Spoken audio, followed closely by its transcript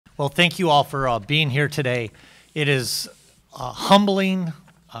Well, thank you all for being here today. It is humbling,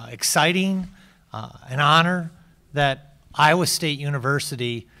 exciting, an honor that Iowa State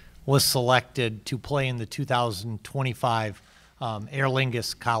University was selected to play in the 2025 Aer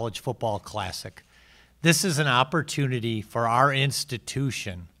Lingus College Football Classic. This is an opportunity for our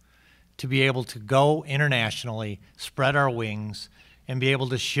institution to be able to go internationally, spread our wings, and be able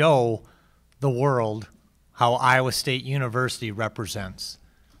to show the world how Iowa State University represents.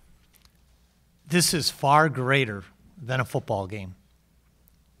 This is far greater than a football game.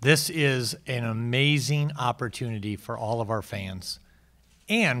 This is an amazing opportunity for all of our fans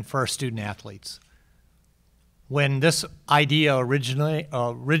and for our student athletes. When this idea originally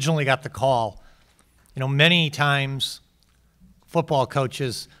got the call, many times football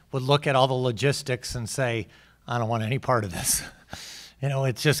coaches would look at all the logistics and say, I don't want any part of this.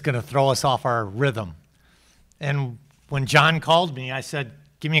 It's just going to throw us off our rhythm. And when John called me, I said,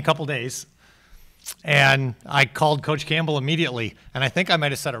 give me a couple days. And I called Coach Campbell immediately, and I think I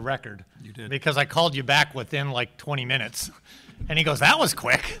might have set a record. You did. Because I called you back within like 20 minutes. And he goes, that was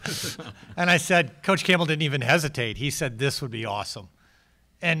quick. And I said, Coach Campbell didn't even hesitate. He said, this would be awesome.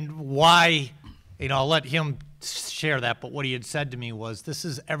 And why, I'll let him share that, but what he had said to me was, this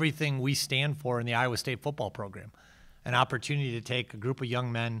is everything we stand for in the Iowa State football program. An opportunity to take a group of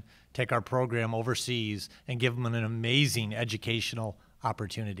young men, take our program overseas, and give them an amazing educational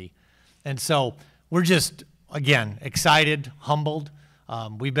opportunity. And so we're just, again, excited, humbled.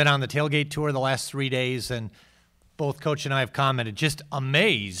 We've been on the tailgate tour the last 3 days, and both Coach and I have commented, just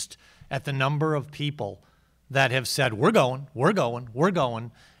amazed at the number of people that have said, we're going, we're going, we're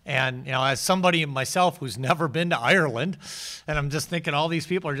going. And, as somebody myself who's never been to Ireland, and I'm just thinking all these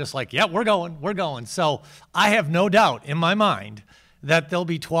people are just like, yeah, we're going, we're going. So I have no doubt in my mind that there'll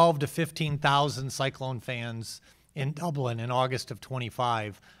be 12 to 15,000 Cyclone fans in Dublin in August of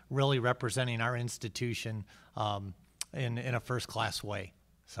 25, really representing our institution in a first-class way.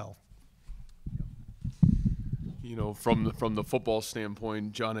 So, from the football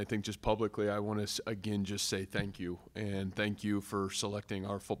standpoint, John, I think just publicly, I want to again just say thank you, and thank you for selecting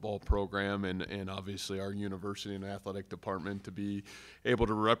our football program and obviously our university and athletic department to be able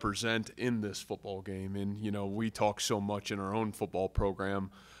to represent in this football game. And we talk so much in our own football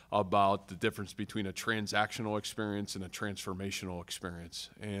program about the difference between a transactional experience and a transformational experience.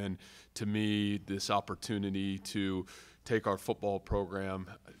 And to me, this opportunity to take our football program,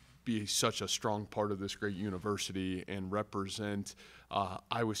 be such a strong part of this great university, and represent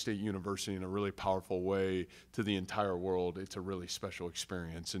Iowa State University in a really powerful way to the entire world, it's a really special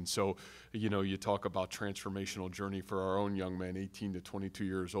experience. And so, you talk about transformational journey for our own young men, 18 to 22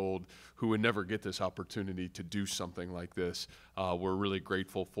 years old, who would never get this opportunity to do something like this. We're really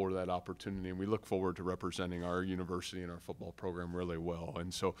grateful for that opportunity, and we look forward to representing our university and our football program really well.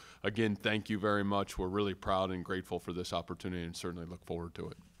 And so, again, thank you very much. We're really proud and grateful for this opportunity, and certainly look forward to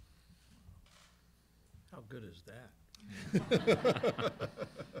it. How good is that?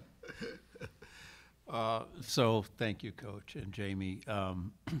 So thank you, Coach and Jamie.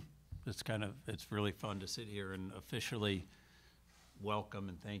 It's really fun to sit here and officially welcome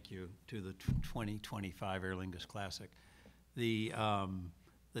and thank you to the 2025 Aer Lingus Classic. The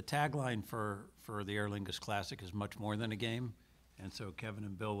tagline for the Aer Lingus Classic is much more than a game, and so Kevin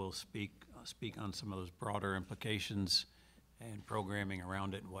and Bill will speak on some of those broader implications and programming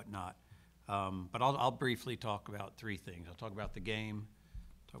around it and whatnot. But I'll briefly talk about three things. I'll talk about the game,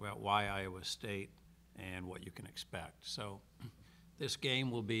 talk about why Iowa State, and what you can expect. So this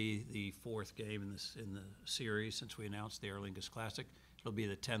game will be the fourth game in the series since we announced the Aer Lingus Classic. It'll be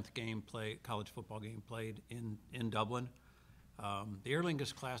the 10th college football game played in Dublin. The Aer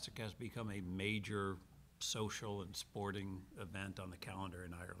Lingus Classic has become a major social and sporting event on the calendar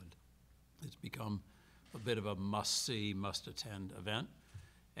in Ireland. It's become a bit of a must-see, must-attend event.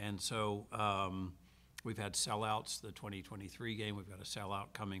 And so we've had sellouts the 2023 game. We've got a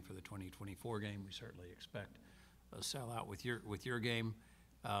sellout coming for the 2024 game. We certainly expect a sellout with your game.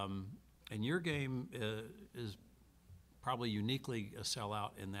 And your game is probably uniquely a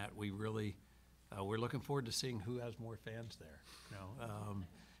sellout in that we're looking forward to seeing who has more fans there.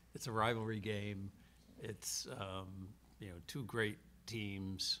 It's a rivalry game. It's two great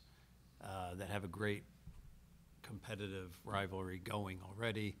teams that have a great competitive rivalry going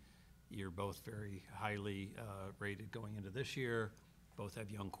already. You're both very highly rated going into this year. Both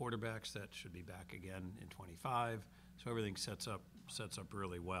have young quarterbacks that should be back again in 25. So everything sets up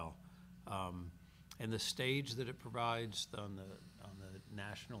really well. And the stage that it provides on the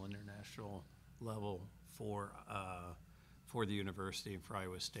national, international level for the university and for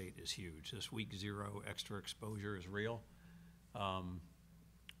Iowa State is huge. This week 0 extra exposure is real.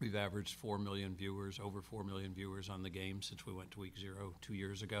 We've averaged 4 million viewers, over 4 million viewers on the game since we went to week 0 2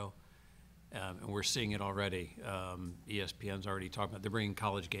 years ago. And we're seeing it already. ESPN's already talking about, they're bringing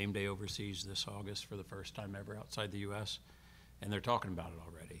College Game Day overseas this August for the first time ever outside the U.S., and they're talking about it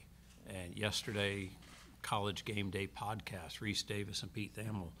already. And yesterday, College Game Day podcast, Reese Davis and Pete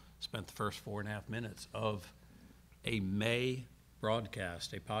Thamel spent the first 4.5 minutes of a May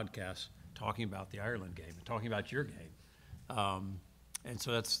broadcast, a podcast, talking about the Ireland game and talking about your game. And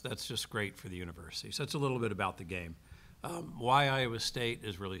so that's just great for the university. So it's a little bit about the game. Why Iowa State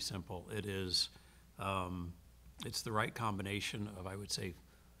is really simple. It is, it's the right combination of, I would say,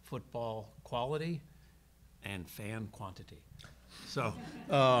 football quality and fan quantity. So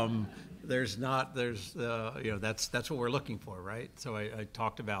that's what we're looking for, right? So I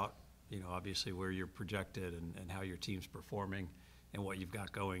talked about, obviously where you're projected and how your team's performing and what you've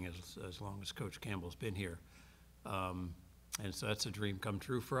got going as long as Coach Campbell's been here. And so that's a dream come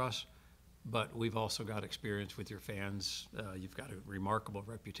true for us. But we've also got experience with your fans. You've got a remarkable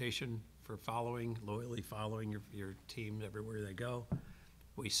reputation for loyally following your team everywhere they go.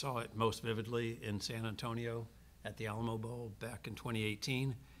 We saw it most vividly in San Antonio at the Alamo Bowl back in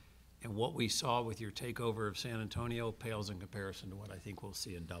 2018. And what we saw with your takeover of San Antonio pales in comparison to what I think we'll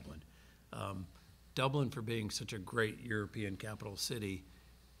see in Dublin. Dublin, for being such a great European capital city,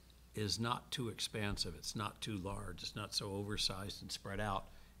 is not too expansive. It's not too large. It's not so oversized and spread out.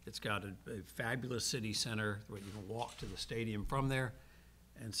 It's got a fabulous city center where you can walk to the stadium from there.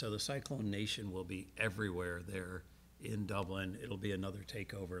 And so the Cyclone Nation will be everywhere there in Dublin. It'll be another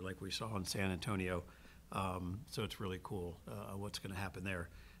takeover like we saw in San Antonio. So it's really cool what's going to happen there.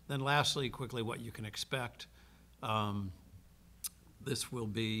 Then lastly, quickly, what you can expect. This will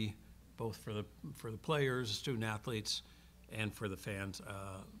be both for the players, student athletes, and for the fans.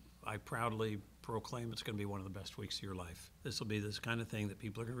 I proudly proclaim it's going to be one of the best weeks of your life. This will be this kind of thing that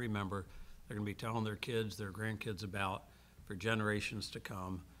people are going to remember. They're going to be telling their kids, their grandkids about for generations to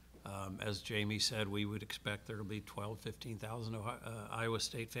come. As Jamie said, we would expect there will be 12,000, 15,000 Iowa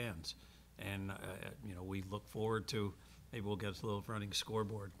State fans. And, we look forward to, maybe we'll get a little running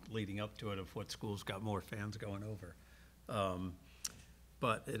scoreboard leading up to it of what schools got more fans going over.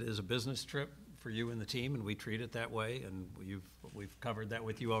 But it is a business trip for you and the team, and we treat it that way, and we've covered that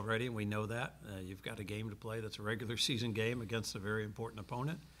with you already, and we know that. You've got a game to play that's a regular season game against a very important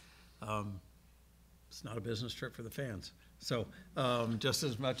opponent. It's not a business trip for the fans. So just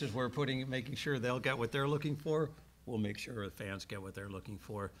as much as we're making sure they'll get what they're looking for, we'll make sure the fans get what they're looking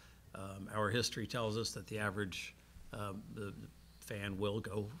for. Our history tells us that the average the fan will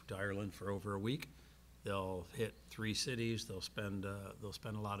go to Ireland for over a week. They'll hit 3 cities. They'll spend a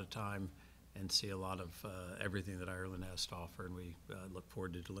lot of time and see a lot of everything that Ireland has to offer, and we look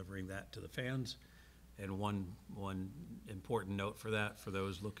forward to delivering that to the fans. And one important note for that, for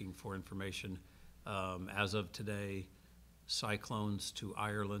those looking for information, as of today,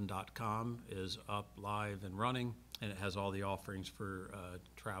 cyclones2ireland.com is up, live, and running, and it has all the offerings for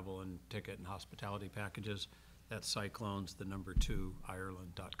travel and ticket and hospitality packages. That's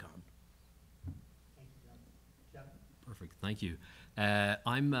cyclones2ireland.com. Perfect, thank you.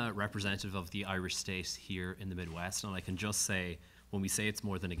 I'm a representative of the Irish state here in the Midwest, and I can just say, when we say it's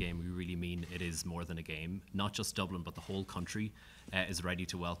more than a game, we really mean it is more than a game. Not just Dublin, but the whole country is ready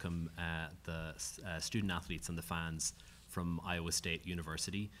to welcome the student athletes and the fans from Iowa State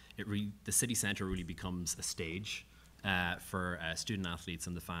University. The city centre really becomes a stage for student athletes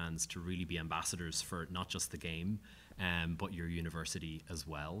and the fans to really be ambassadors for not just the game, but your university as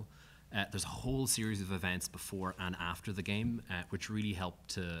well. There's a whole series of events before and after the game, which really help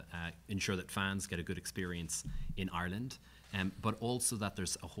to ensure that fans get a good experience in Ireland, but also that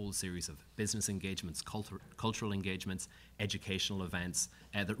there's a whole series of business engagements, cultural engagements, educational events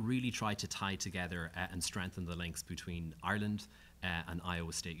that really try to tie together and strengthen the links between Ireland and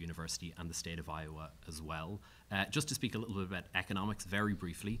Iowa State University and the state of Iowa as well. Just to speak a little bit about economics very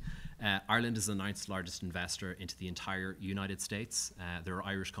briefly, Ireland is the 9th largest investor into the entire United States. There are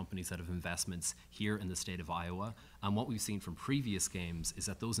Irish companies that have investments here in the state of Iowa, and what we've seen from previous games is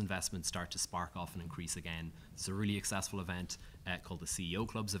that those investments start to spark off and increase again. It's a really successful event called the CEO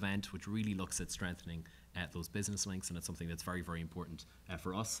Clubs event, which really looks at strengthening those business links, and it's something that's very, very important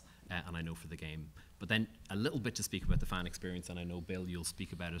for us, and I know for the game. But then a little bit to speak about the fan experience, and I know, Bill, you'll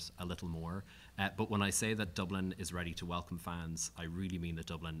speak about it a little more. But when I say that Dublin is ready to welcome fans, I really mean that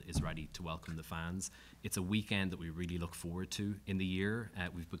Dublin is ready to welcome the fans. It's a weekend that we really look forward to in the year.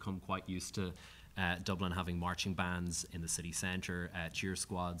 We've become quite used to Dublin having marching bands in the city centre, cheer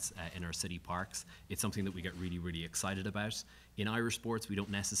squads in our city parks. It's something that we get really, really excited about. In Irish sports, we don't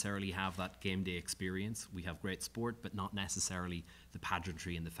necessarily have that game day experience. We have great sport, but not necessarily the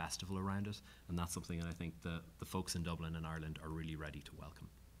pageantry and the festival around it. And that's something that I think the folks in Dublin and Ireland are really ready to welcome.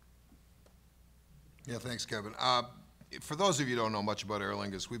 Yeah, thanks, Kevin. For those of you who don't know much about Aer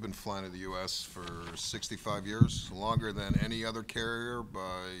Lingus, we've been flying to the U.S. for 65 years, longer than any other carrier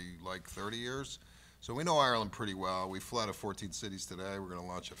by like 30 years. So we know Ireland pretty well. We fly to 14 cities today. We're going to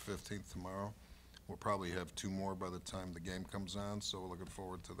launch a 15th tomorrow. We'll probably have 2 more by the time the game comes on, so we're looking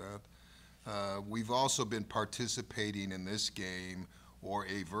forward to that. We've also been participating in this game or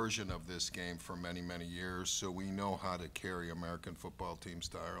a version of this game for many, many years, so we know how to carry American football teams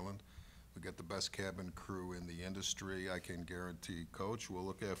to Ireland. We got the best cabin crew in the industry. I can guarantee, Coach, we'll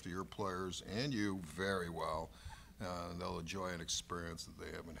look after your players and you very well. They'll enjoy an experience that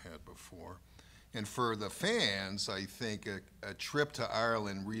they haven't had before. And for the fans, I think a trip to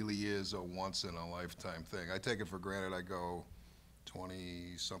Ireland really is a once-in-a-lifetime thing. I take it for granted I go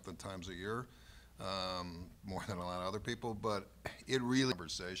 20-something times a year, more than a lot of other people, but it really is a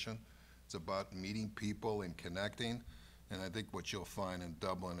conversation. It's about meeting people and connecting. And I think what you'll find in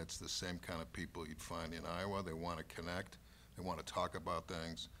Dublin, it's the same kind of people you'd find in Iowa. They want to connect. They want to talk about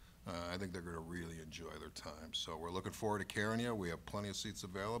things. I think they're going to really enjoy their time. So we're looking forward to carrying you. We have plenty of seats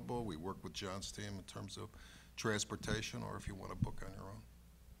available. We work with John's team in terms of transportation, or if you want to book on your own.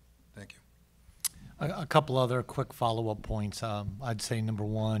 Thank you. A couple other quick follow-up points. I'd say number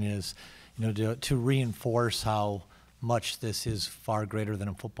one is, to reinforce how much this is far greater than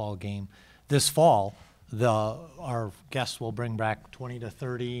a football game. This fall, our guests will bring back 20 to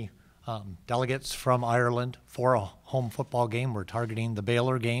 30 delegates from Ireland for a home football game. We're targeting the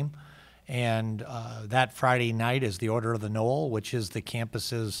Baylor game. And that Friday night is the Order of the Knoll, which is the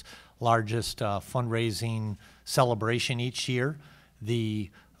campus's largest fundraising celebration each year. The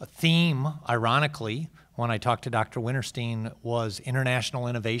theme, ironically, when I talked to Dr. Winterstein, was international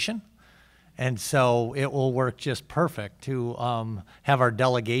innovation. And so it will work just perfect to have our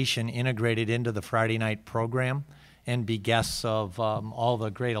delegation integrated into the Friday night program and be guests of all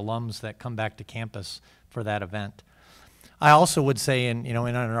the great alums that come back to campus for that event. I also would say, in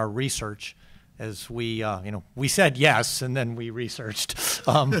our research, as we said yes, and then we researched.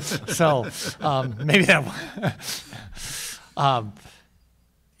 Maybe that.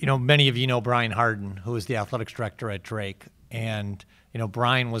 Many of you know Brian Harden, who is the athletics director at Drake, and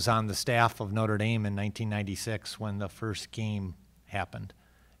Brian was on the staff of Notre Dame in 1996 when the first game happened.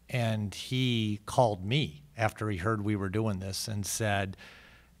 And he called me after he heard we were doing this and said,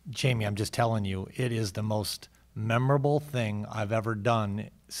 Jamie, I'm just telling you, it is the most memorable thing I've ever done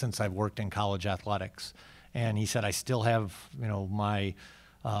since I've worked in college athletics. And he said, I still have, my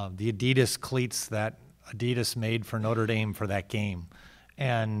the Adidas cleats that Adidas made for Notre Dame for that game.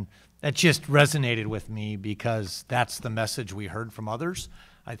 And that just resonated with me because that's the message we heard from others.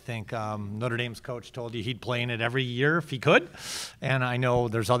 I think Notre Dame's coach told you he'd play in it every year if he could. And I know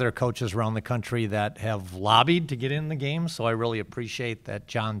there's other coaches around the country that have lobbied to get in the game. So I really appreciate that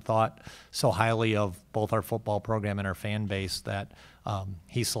John thought so highly of both our football program and our fan base that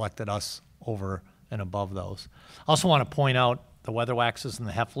he selected us over and above those. I also want to point out the Weatherwaxes and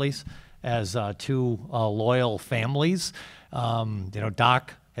the Heffleys as 2 loyal families.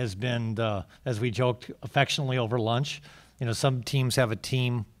 Doc has been, as we joked affectionately over lunch, some teams have a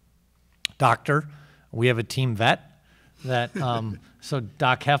team doctor. We have a team vet. So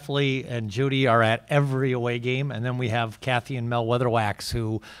Doc Heffley and Judy are at every away game. And then we have Kathy and Mel Weatherwax,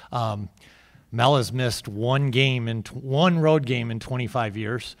 who Mel has missed one road game in 25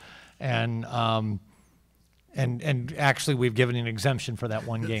 years. And actually, we've given an exemption for that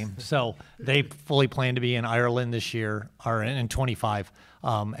one game. So they fully plan to be in Ireland this year, or in 25,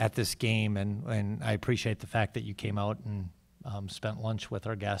 at this game. And I appreciate the fact that you came out and spent lunch with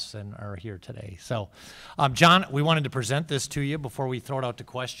our guests and are here today. So, John, we wanted to present this to you before we throw it out to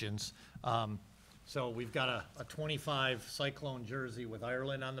questions. So we've got a 25 Cyclone jersey with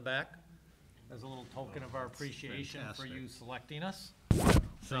Ireland on the back as a little token of our appreciation for you selecting us.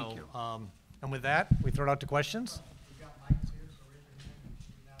 Thank you. And with that, we throw it out to questions.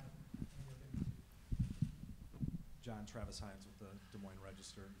 John Travis Hines with the Des Moines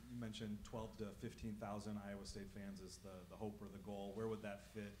Register. You mentioned 12 to 15,000 Iowa State fans is the hope or the goal. Where would that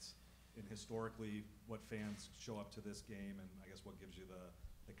fit? And historically, what fans show up to this game, and I guess what gives you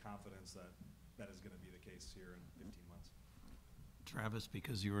the confidence that that is going to be the case here in 15 months? Travis,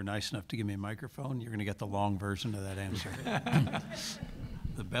 because you were nice enough to give me a microphone, you're going to get the long version of that answer.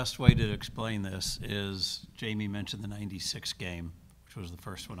 The best way to explain this is Jamie mentioned the 96 game, which was the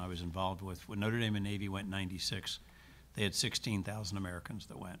first one I was involved with. When Notre Dame and Navy went 96, they had 16,000 Americans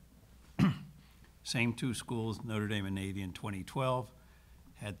that went. Same two schools, Notre Dame and Navy in 2012,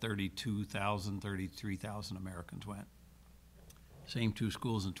 had 32,000, 33,000 Americans went. Same two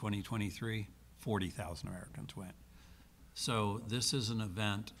schools in 2023, 40,000 Americans went. So this is an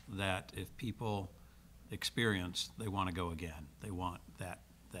event that if people experience, they want to go again. They want that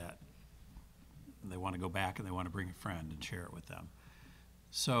they want to go back and they want to bring a friend and share it with them.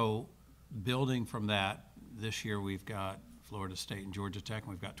 So building from that, this year we've got Florida State and Georgia Tech,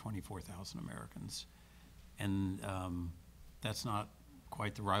 and we've got 24,000 Americans. And that's not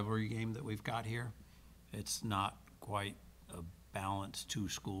quite the rivalry game that we've got here. It's not quite a balanced two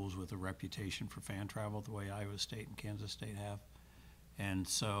schools with a reputation for fan travel the way Iowa State and Kansas State have. And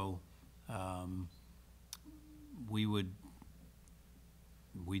so we've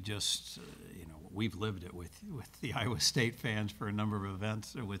lived it with the Iowa State fans for a number of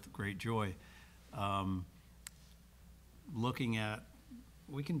events with great joy. Looking at,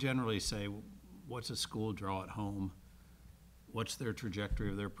 we can generally say, what's a school draw at home? What's their trajectory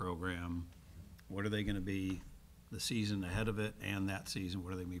of their program? What are they going to be the season ahead of it and that season?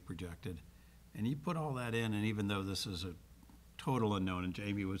 What are they going to be projected? And you put all that in, and even though this is a total unknown, and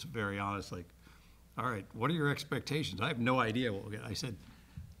Jamie was very honest, like, all right, what are your expectations? I have no idea what we'll get. I said,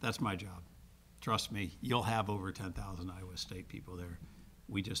 that's my job. Trust me, you'll have over 10,000 Iowa State people there.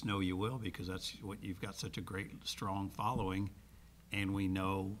 We just know you will because that's what you've got such a great, strong following, and we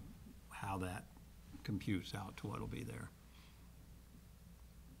know how that computes out to what'll be there.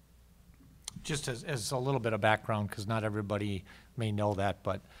 Just as a little bit of background, because not everybody may know that,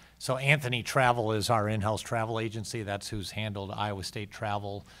 but so Anthony Travel is our in-house travel agency. That's who's handled Iowa State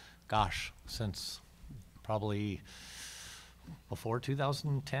travel, gosh, since probably before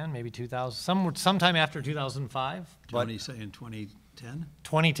 2010, maybe 2000, sometime after 2005. Tony saying 2010?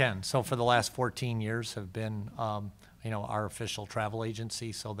 2010. So for the last 14 years have been, our official travel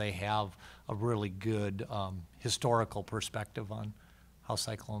agency. So they have a really good historical perspective on how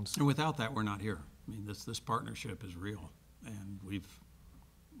Cyclones. And without that, we're not here. I mean, this partnership is real, and we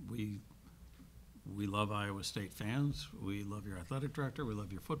love Iowa State fans. We love your athletic director. We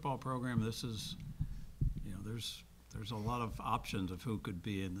love your football program. This is, there's a lot of options of who could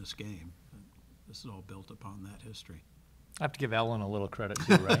be in this game. This is all built upon that history. I have to give Ellen a little credit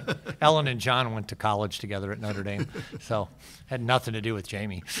too, right? Ellen and John went to college together at Notre Dame, so had nothing to do with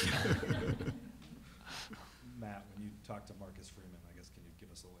Jamie. Matt, when you talked to Marcus Freeman, I guess, can you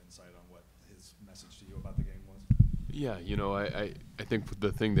give us a little insight on what his message to you about the game was? Yeah, I think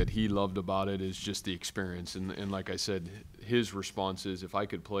the thing that he loved about it is just the experience. And like I said, his response is, if I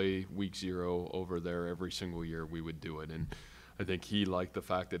could play week 0 over there every single year, we would do it. And I think he liked the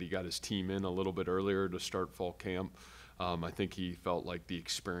fact that he got his team in a little bit earlier to start fall camp. I think he felt like the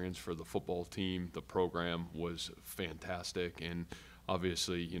experience for the football team, the program was fantastic. And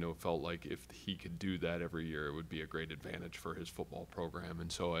obviously, felt like if he could do that every year, it would be a great advantage for his football program.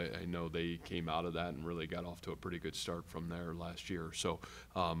 And so I know they came out of that and really got off to a pretty good start from there last year. So,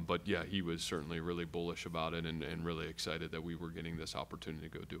 but yeah, he was certainly really bullish about it and really excited that we were getting this opportunity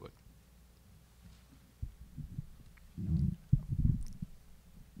to go do it.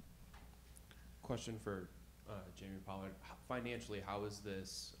 Question for Jamie Pollard. Financially, how is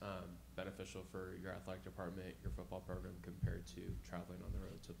this beneficial for your athletic department, your football program, compared to traveling on the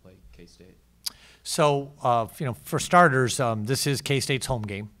road to play K-State? So, for starters, this is K-State's home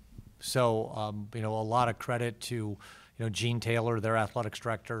game. So, a lot of credit to, Gene Taylor, their athletics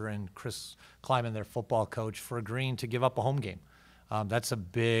director, and Chris Kleiman, their football coach, for agreeing to give up a home game. That's a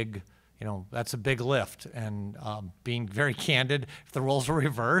big lift, and being very candid, if the roles were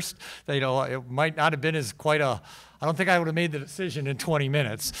reversed, it might not have been as I don't think I would have made the decision in 20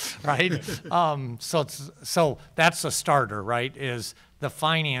 minutes, right? So that's a starter, right? Is the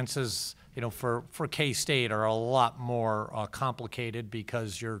finances, for K-State are a lot more complicated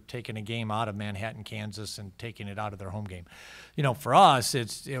because you're taking a game out of Manhattan, Kansas, and taking it out of their home game. For us,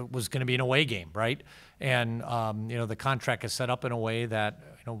 it was going to be an away game, right? And the contract is set up in a way that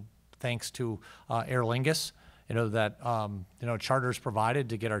thanks to Aer Lingus, that charters provided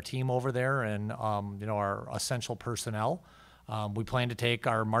to get our team over there and our essential personnel. We plan to take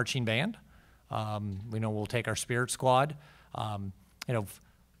our marching band. We'll take our spirit squad.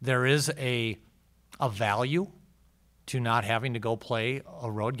 There is a value to not having to go play a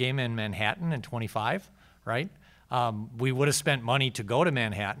road game in Manhattan in 25, right? We would have spent money to go to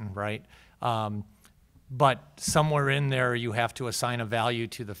Manhattan, right? But somewhere in there, you have to assign a value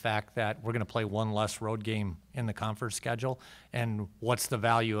to the fact that we're going to play one less road game in the conference schedule. And what's the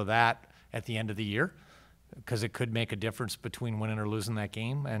value of that at the end of the year? because it could make a difference between winning or losing that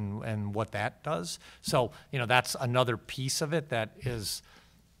game and what that does. So, that's another piece of it that is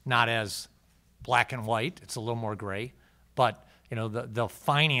not as black and white. It's a little more gray. But, the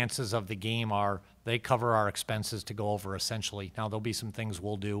finances of the game they cover our expenses to go over essentially. Now, there'll be some things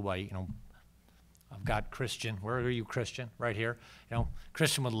we'll do by, I've got Christian. Where are you, Christian? Right here.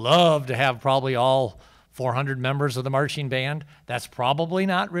 Christian would love to have probably all 400 members of the marching band. That's probably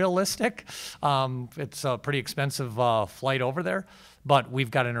not realistic. It's a pretty expensive flight over there. But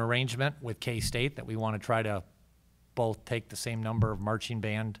we've got an arrangement with K-State that we want to try to both take the same number of marching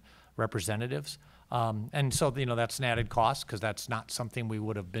band representatives. And so, that's an added cost because that's not something we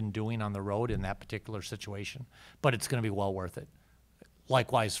would have been doing on the road in that particular situation. But it's going to be well worth it.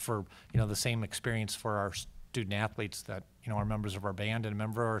 Likewise for, the same experience for our student athletes that, are members of our band and a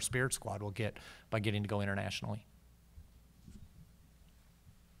member of our Spirit Squad will get by getting to go internationally.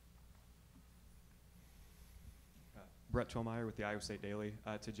 Brett Tolmeyer with the Iowa State Daily.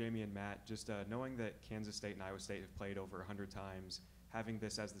 To Jamie and Matt, just knowing that Kansas State and Iowa State have played over 100 times, having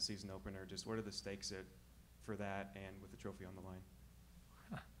this as the season opener, just what are the stakes for that and with the trophy on the line?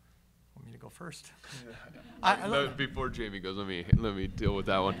 Want me to go first? Before Jamie goes, let me deal with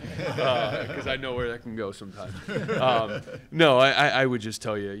that one because I know where that can go sometimes. No, I would just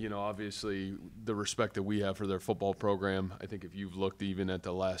tell you, obviously the respect that we have for their football program. I think if you've looked even at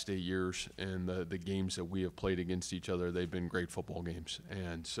the last 8 years and the games that we have played against each other, they've been great football games.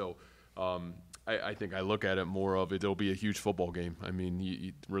 And so I think I look at it more of it'll be a huge football game. I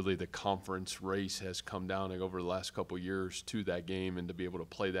mean, really the conference race has come down over the last couple of years to that game, and to be able to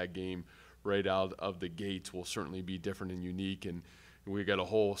play that game right out of the gates will certainly be different and unique. And we got a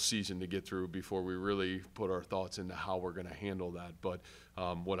whole season to get through before we really put our thoughts into how we're going to handle that. But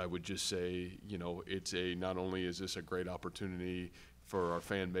what I would just say, it's not only is this a great opportunity for our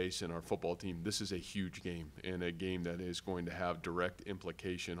fan base and our football team, this is a huge game and a game that is going to have direct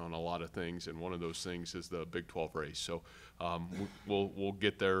implication on a lot of things, and one of those things is the Big 12 race. So we'll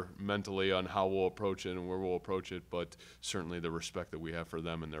get there mentally on how we'll approach it and where we'll approach it, but certainly the respect that we have for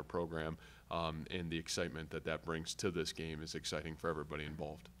them and their program and the excitement that brings to this game is exciting for everybody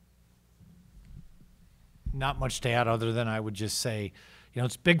involved. Not much to add other than I would just say,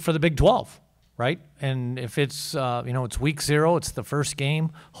 it's big for the Big 12. Right? And if it's, it's week 0, it's the first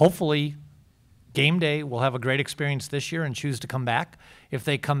game. Hopefully, game day will have a great experience this year and choose to come back. If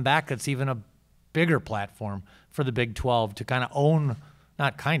they come back, it's even a bigger platform for the Big 12 to kind of own,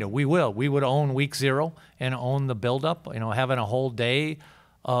 we would own week 0 and own the buildup, having a whole day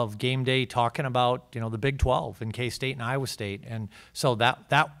of game day talking about, the Big 12 and K-State and Iowa State. And so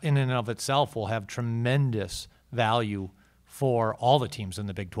that in and of itself will have tremendous value for all the teams in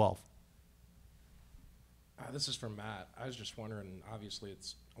the Big 12. This is from Matt. I was just wondering, obviously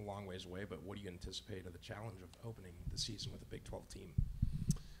it's a long ways away, but what do you anticipate of the challenge of opening the season with a Big 12 team?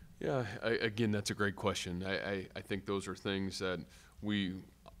 Yeah, again, that's a great question. I think those are things that we,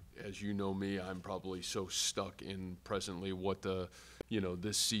 as you know me, I'm probably so stuck in presently what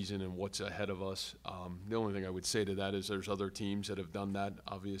this season and what's ahead of us. The only thing I would say to that is there's other teams that have done that.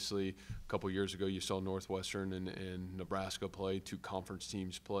 Obviously, a couple years ago, you saw Northwestern and Nebraska play, 2 conference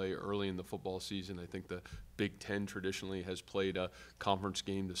teams play early in the football season. I think the Big Ten traditionally has played a conference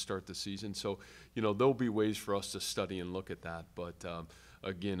game to start the season. So, there'll be ways for us to study and look at that. But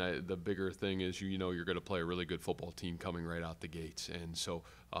again, the bigger thing is, you're going to play a really good football team coming right out the gates. And so,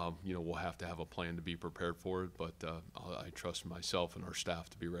 we'll have to have a plan to be prepared for it. But I trust myself and our staff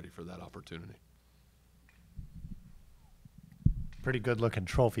to be ready for that opportunity. Pretty good looking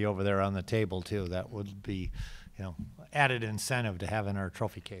trophy over there on the table too. That would be, added incentive to have in our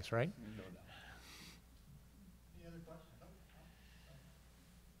trophy case, right? No doubt. Any other questions?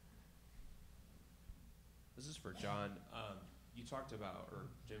 This is for John. You talked about, or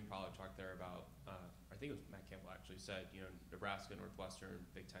Jim Pollard talked there about, I think it was Matt Campbell actually said, Nebraska, Northwestern,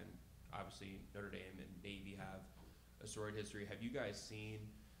 Big Ten, obviously Notre Dame and Navy have a storied history. Have you guys seen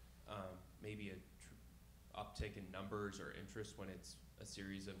maybe a uptick in numbers or interest when it's a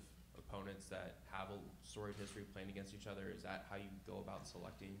series of opponents that have a storied history playing against each other? Is that how you go about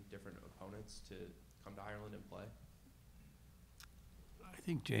selecting different opponents to come to Ireland and play? I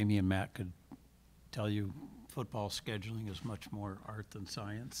think Jamie and Matt could tell you football scheduling is much more art than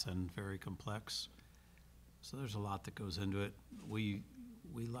science and very complex. So there's a lot that goes into it. We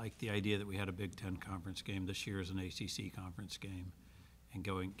like the idea that we had a Big Ten conference game. This year is an ACC conference game, and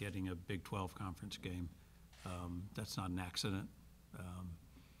getting a Big 12 conference game. That's not an accident.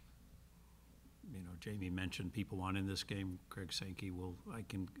 Jamie mentioned people wanting this game. Greg Sankey I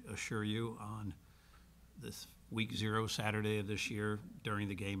can assure you, on this week 0 Saturday of this year, during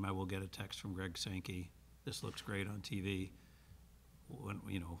the game, I will get a text from Greg Sankey this looks great on TV. When,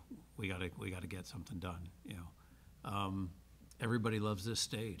 you know, we gotta get something done, you know. Everybody loves this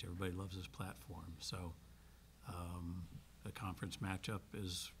stage, everybody loves this platform, so, the conference matchup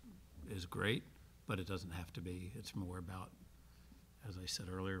is great, but it doesn't have to be. It's more about, as I said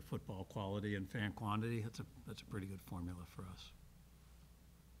earlier, football quality and fan quantity. That's a pretty good formula for us.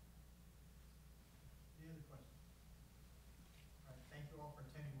 Any other questions? All right, thank you all for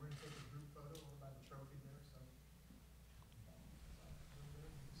attending. We're going to take a